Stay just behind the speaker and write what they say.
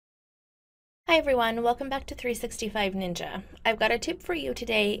Hi everyone, welcome back to 365 Ninja. I've got a tip for you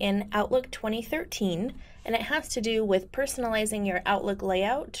today in Outlook 2013, and it has to do with personalizing your Outlook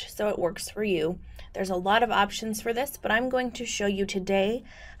layout so it works for you. There's a lot of options for this, but I'm going to show you today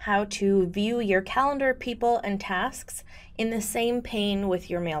how to view your calendar, people, and tasks in the same pane with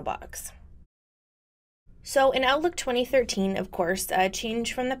your mailbox. So in Outlook 2013, of course, a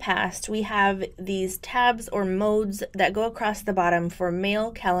change from the past, we have these tabs or modes that go across the bottom for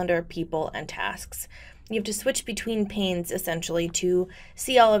mail, calendar, people, and tasks. You have to switch between panes essentially to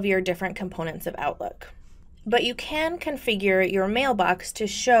see all of your different components of Outlook. But you can configure your mailbox to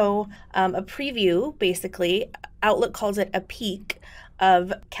show a preview, basically. Outlook calls it a peek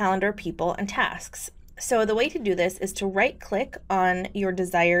of calendar, people, and tasks. So the way to do this is to right-click on your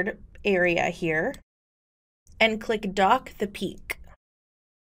desired area here and click Dock the Peek.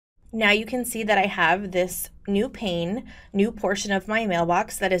 Now you can see that I have this new pane, new portion of my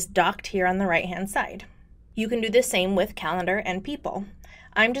mailbox that is docked here on the right-hand side. You can do the same with calendar and people.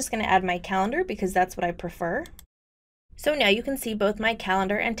 I'm just going to add my calendar because that's what I prefer. So now you can see both my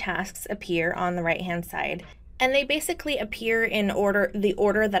calendar and tasks appear on the right-hand side. And they basically appear in the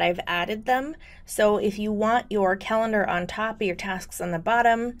order that I've added them. So if you want your calendar on top and your tasks on the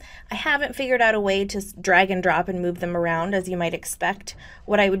bottom, I haven't figured out a way to drag and drop and move them around as you might expect.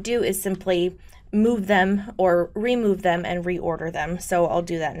 What I would do is simply move them or remove them and reorder them. So I'll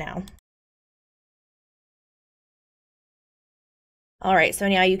do that now. All right, so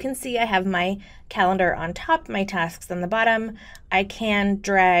now you can see I have my calendar on top, my tasks on the bottom. I can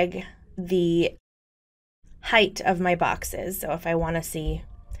drag the height of my boxes. So if I want to see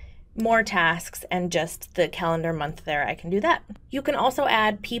more tasks and just the calendar month there, I can do that. You can also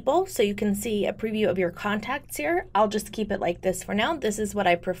add people, so you can see a preview of your contacts here. I'll just keep it like this for now. This is what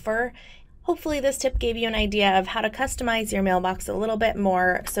I prefer. Hopefully this tip gave you an idea of how to customize your mailbox a little bit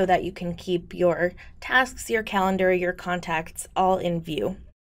more so that you can keep your tasks, your calendar, your contacts all in view.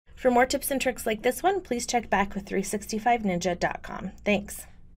 For more tips and tricks like this one, please check back with 365ninja.com. Thanks.